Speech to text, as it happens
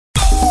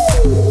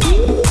I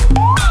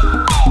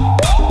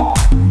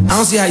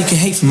don't see how you can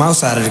hate from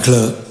outside of the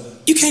club.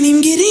 You can't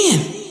even get in.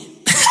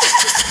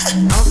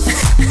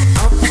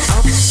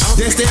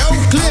 That's the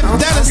Oak Cliff,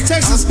 Dallas,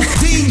 Texas.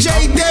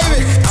 DJ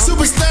David,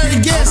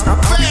 superstar guest,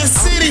 Fast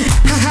City.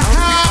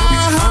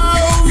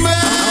 Oh,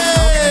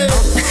 man.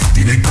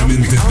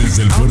 Directamente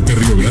desde el fuerte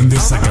Río Grande,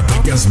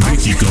 Zacatecas,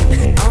 México,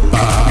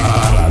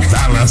 para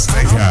Dallas,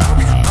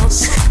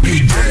 Texas,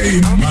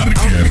 DJ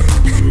Markkerz.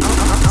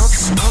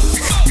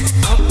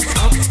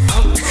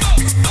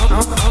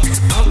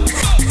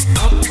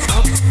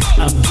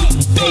 I'm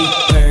getting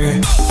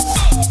paper.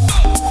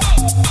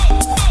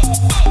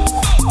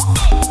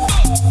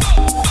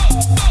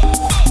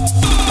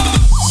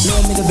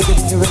 Little nigga bigger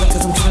than gorilla,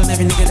 cause I'm killing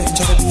every nigga that can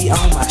try to be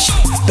on my shit.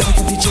 Better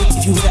come get you,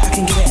 if you with it, I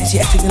can get it, and she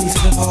accidentally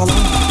slipping fall on my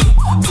dick.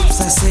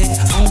 Oops, I said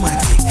on my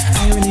dick.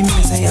 I ain't really mean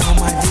to say on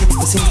my dick,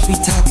 but since we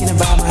talking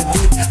about my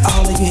dick,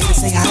 all of you here to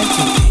say hi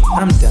to it.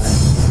 I'm done.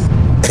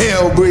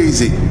 Hell,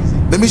 Breezy.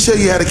 Let me show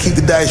you how to keep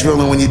the dice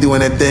rolling when you're doing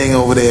that thing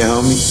over there,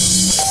 homie.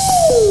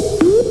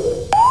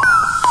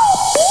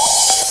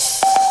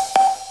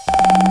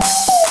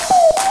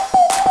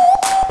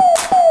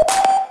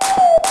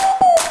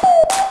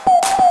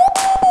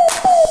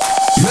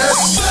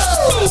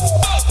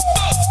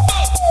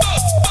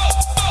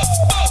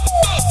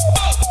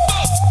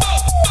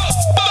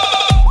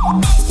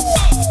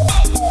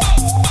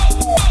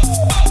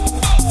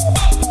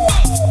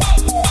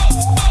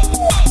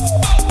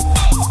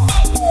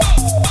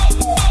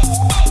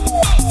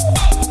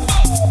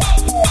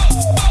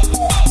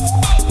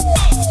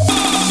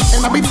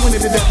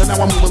 Now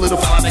I move a little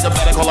far, nigga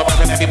better call up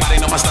rapping. Everybody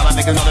know my style,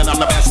 niggas know that I'm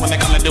the best when they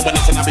come to doing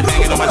this. And I be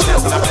banging on my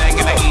chest, and I bang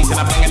in the east, and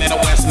I banging in the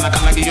west. And I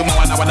come to give you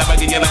more, and I will never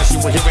give you less. You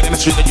will hear it in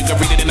the street, and you can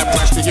read it in the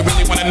press. Do you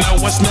really wanna know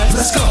what's next?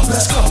 Let's go,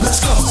 let's go,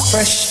 let's go.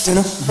 Fresh than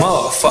a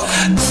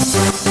motherfucker.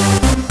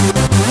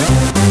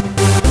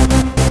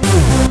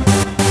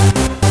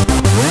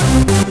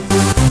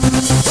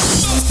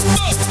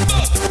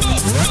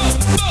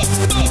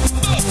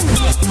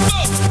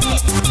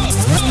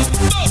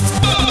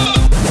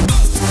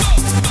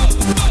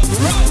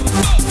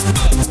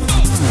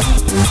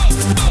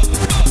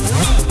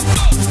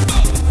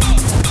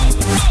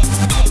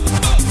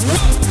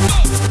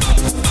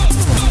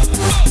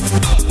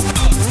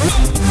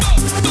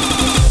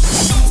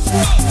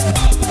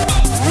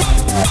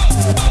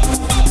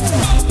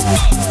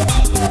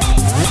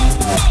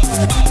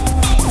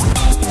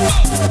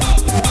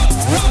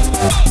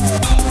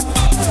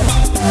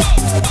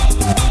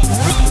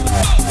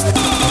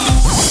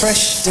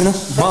 Fresh than a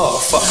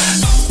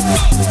motherfucker.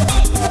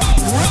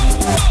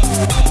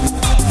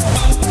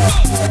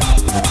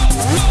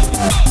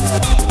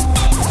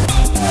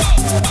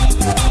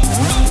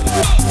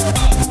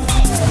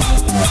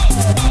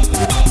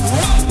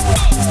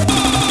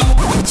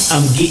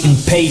 I'm getting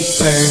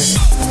paper.